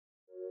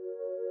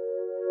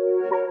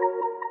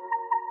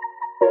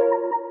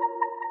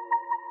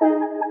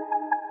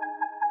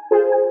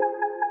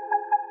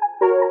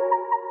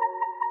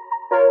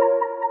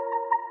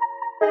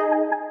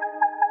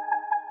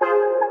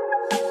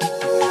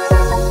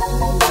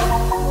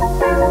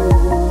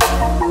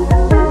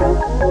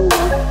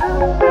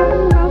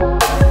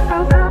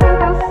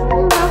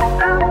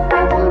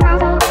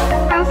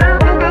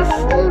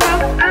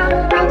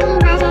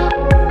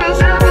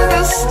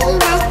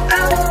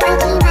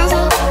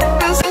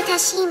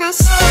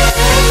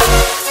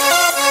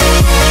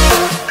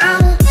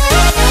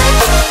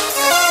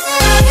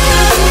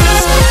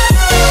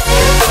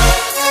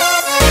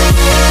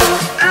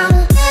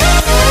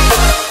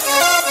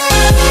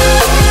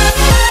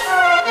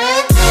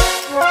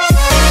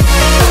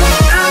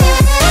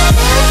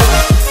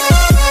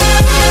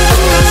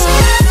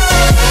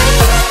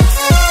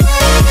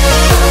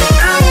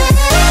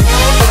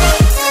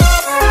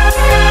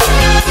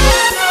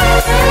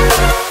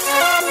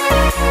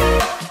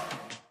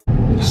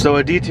So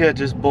Aditya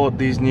just bought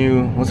these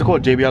new, what's it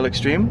called, JBL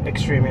Extreme?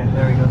 Extreme, yeah,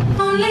 there we go.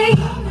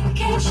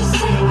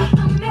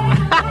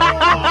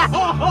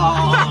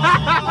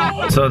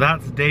 So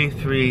that's day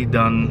 3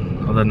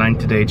 done of the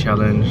 90-day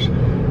challenge.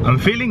 I'm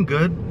feeling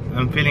good,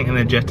 I'm feeling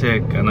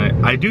energetic, and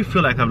I do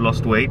feel like I've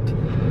lost weight,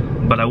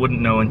 but I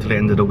wouldn't know until the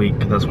end of the week.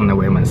 That's when I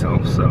weigh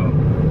myself, so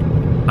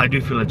I do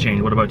feel a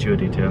change. What about you,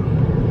 Aditya?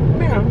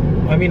 Yeah,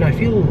 I mean, I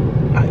feel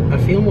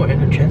more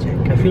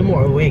energetic, I feel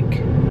more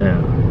awake. Yeah.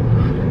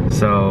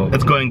 So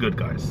it's going good,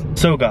 guys.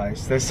 So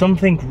guys, there's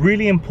something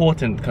really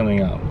important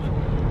coming up,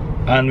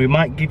 and we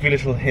might give you a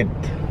little hint.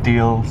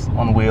 Deals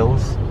on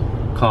wheels,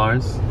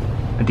 cars,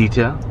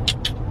 Aditya,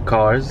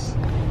 cars,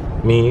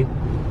 me,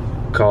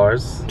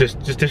 cars.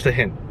 Just a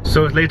hint.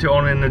 So it's later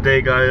on in the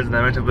day, guys, and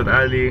I met up with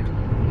Ali.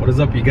 What is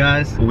up, you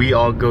guys? We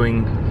are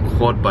going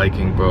quad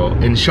biking, bro,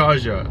 in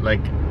Sharjah. Like,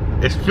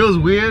 it feels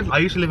weird. I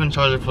used to live in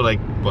Sharjah for like,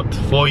 what,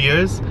 4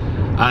 years?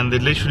 And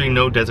there's literally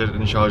no desert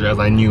in Sharjah as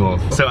I knew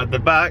of. So at the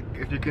back,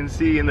 if you can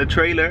see in the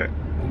trailer,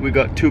 we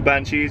got 2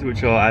 Banshees,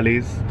 which are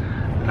Ali's.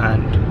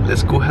 And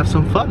let's go have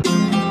some fun.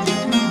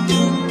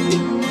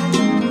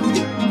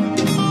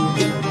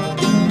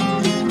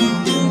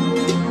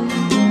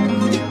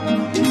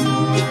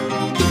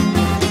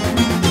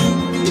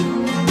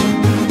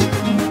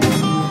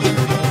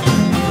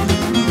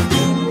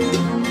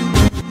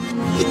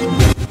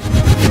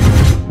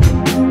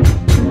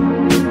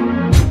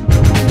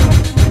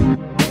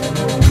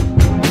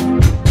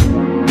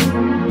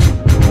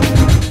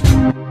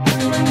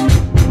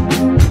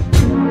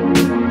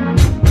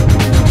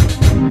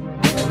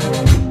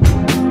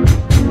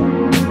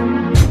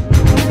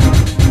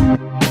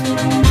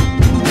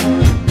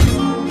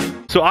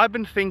 So I've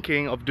been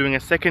thinking of doing a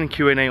second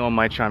Q&A on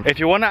my channel. If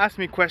you want to ask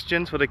me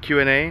questions for the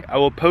Q&A, I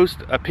will post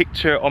a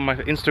picture on my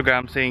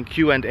Instagram saying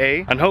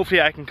Q&A, and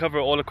hopefully I can cover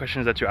all the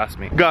questions that you ask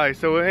me. Guys,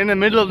 so we're in the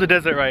middle of the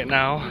desert right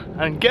now,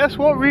 and guess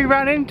what we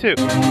ran into?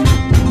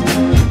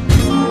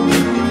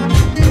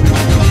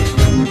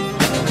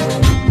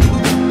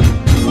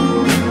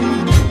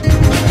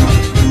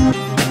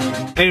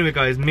 Anyway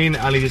guys, me and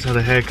Ali just had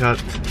a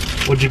haircut.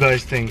 What do you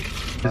guys think?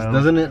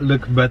 Doesn't it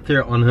look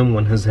better on him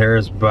when his hair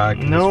is back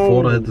and his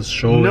forehead is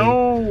showing?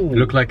 No! You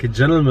look like a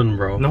gentleman,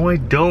 bro. No, I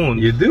don't.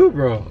 You do,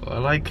 bro. I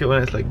like it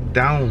when it's like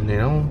down, you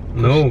know?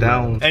 No,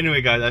 down. Man.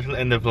 Anyway guys, I shall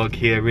end the vlog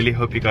here. Really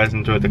hope you guys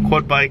enjoyed the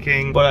quad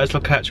biking. But I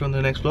shall catch you on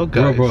the next vlog,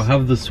 guys. Bro,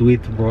 have the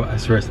sweet, bro. I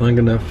swear it's not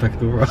gonna affect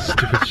the bro.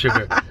 Stupid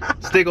sugar.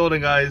 Stay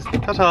golden, guys.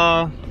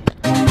 Ta-ta!